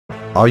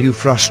Are you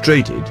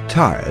frustrated,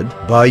 tired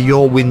by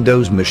your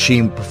Windows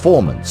machine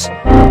performance?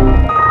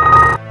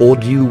 Or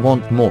do you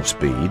want more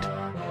speed?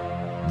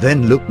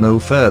 Then look no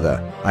further.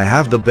 I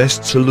have the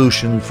best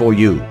solution for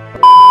you.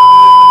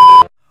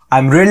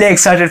 I'm really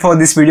excited for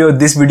this video.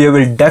 This video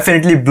will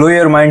definitely blow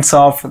your minds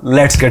off.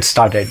 Let's get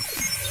started.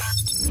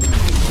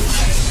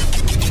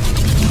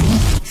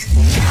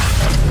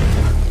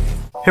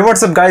 Hey,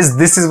 what's up guys,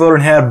 this is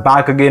Varun here,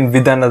 back again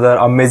with another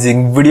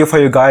amazing video for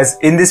you guys.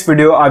 In this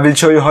video I will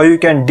show you how you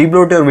can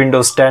debloat your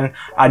Windows 10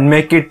 and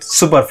make it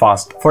super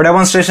fast. For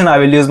demonstration I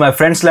will use my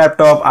friend's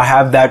laptop. I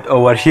have that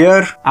over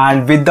here,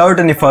 and without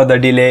any further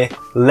delay,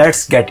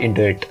 let's get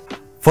into it.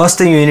 First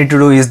thing you need to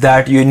do is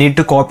that you need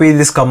to copy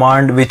this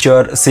command which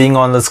you're seeing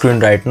on the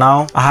screen right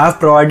now. I have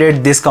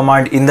provided this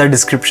command in the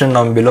description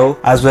down below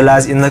as well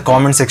as in the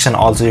comment section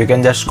also. You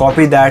can just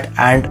copy that,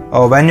 and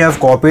when you have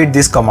copied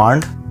this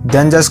command,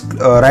 then just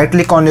right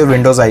click on your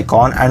Windows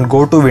icon and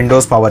go to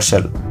Windows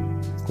PowerShell.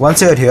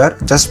 Once you're here,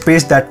 just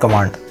paste that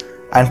command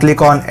and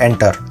click on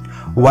enter.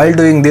 While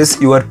doing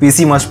this, your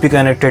PC must be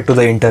connected to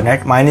the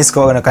internet. Mine is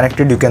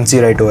connected, you can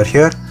see right over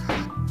here.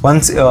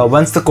 Once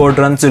the code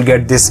runs, you'll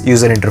get this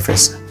user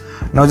interface.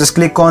 Now just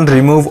click on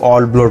remove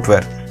all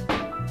bloatware.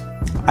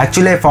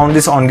 Actually I found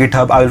this on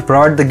GitHub. I will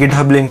provide the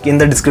GitHub link in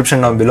the description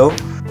down below.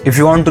 If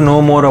you want to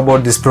know more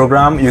about this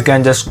program, you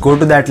can just go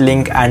to that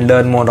link and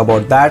learn more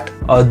about that.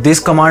 This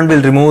command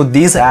will remove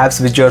these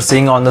apps which you are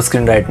seeing on the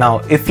screen right now.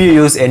 If you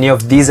use any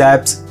of these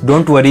apps,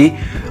 don't worry.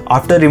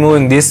 After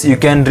removing this, you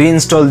can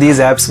reinstall these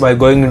apps by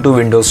going into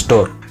Windows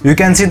Store. You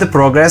can see the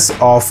progress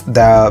of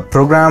the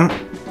program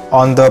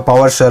on the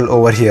PowerShell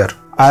over here.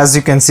 As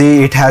you can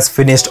see, it has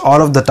finished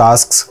all of the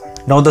tasks.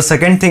 Now the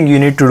second thing you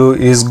need to do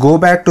is go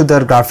back to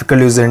the graphical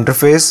user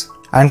interface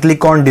and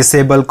click on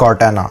disable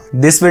Cortana.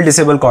 This will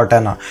disable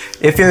Cortana.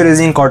 If you are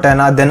using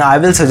Cortana, then I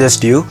will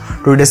suggest you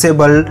to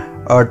disable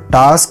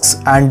tasks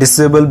and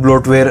disable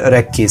bloatware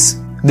rec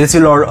keys. This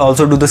will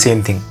also do the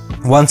same thing.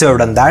 Once you have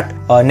done that,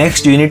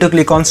 next you need to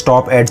click on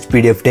stop Edge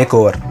PDF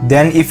takeover.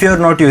 Then if you are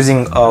not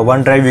using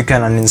OneDrive, you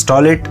can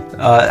uninstall it,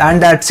 and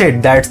that's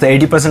it. That's the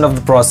 80% of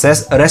the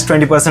process. Rest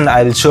 20%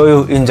 I will show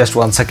you in just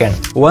 1 second.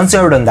 Once you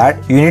have done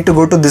that, you need to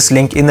go to this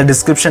link in the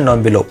description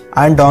down below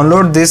and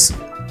download this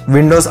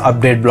Windows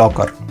Update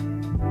Blocker.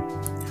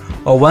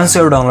 Once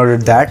you have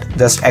downloaded that,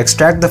 just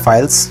extract the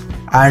files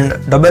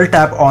and double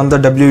tap on the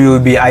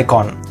WUB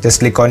icon.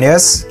 Just click on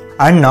yes,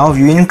 and now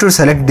you need to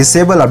select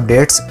disable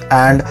updates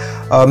and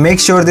make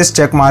sure this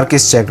check mark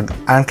is checked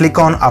and click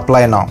on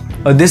apply now.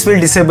 This will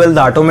disable the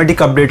automatic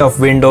update of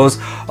Windows.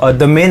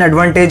 The main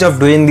advantage of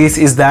doing this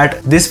is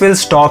that this will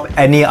stop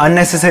any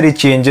unnecessary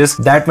changes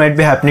that might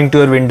be happening to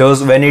your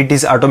Windows when it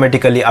is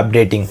automatically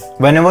updating.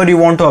 Whenever you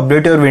want to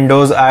update your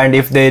Windows, and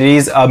if there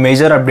is a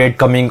major update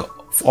coming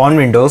on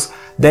Windows,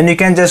 then you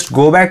can just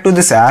go back to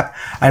this app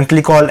and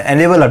click on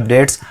enable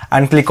updates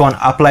and click on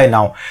apply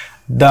now.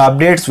 The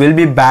updates will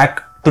be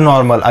back to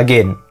normal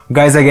again.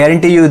 Guys, I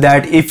guarantee you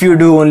that if you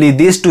do only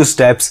these two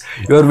steps,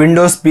 your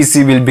Windows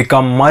PC will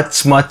become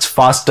much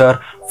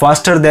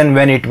faster than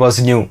when it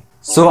was new.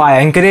 So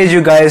I encourage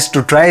you guys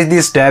to try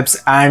these steps,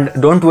 and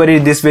don't worry,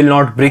 this will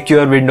not break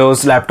your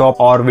Windows laptop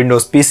or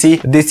Windows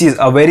PC. This is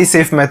a very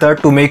safe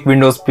method to make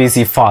Windows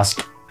PC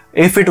fast.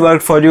 If it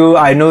worked for you,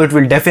 I know it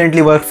will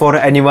definitely work for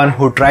anyone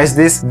who tries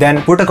this.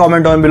 Then put a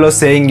comment down below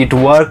saying it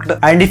worked.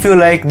 And if you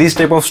like this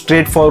type of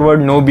straightforward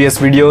no BS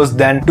videos,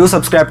 then do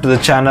subscribe to the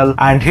channel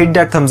and hit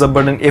that thumbs up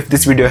button if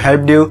this video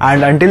helped you.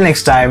 And until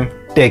next time,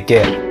 take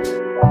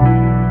care.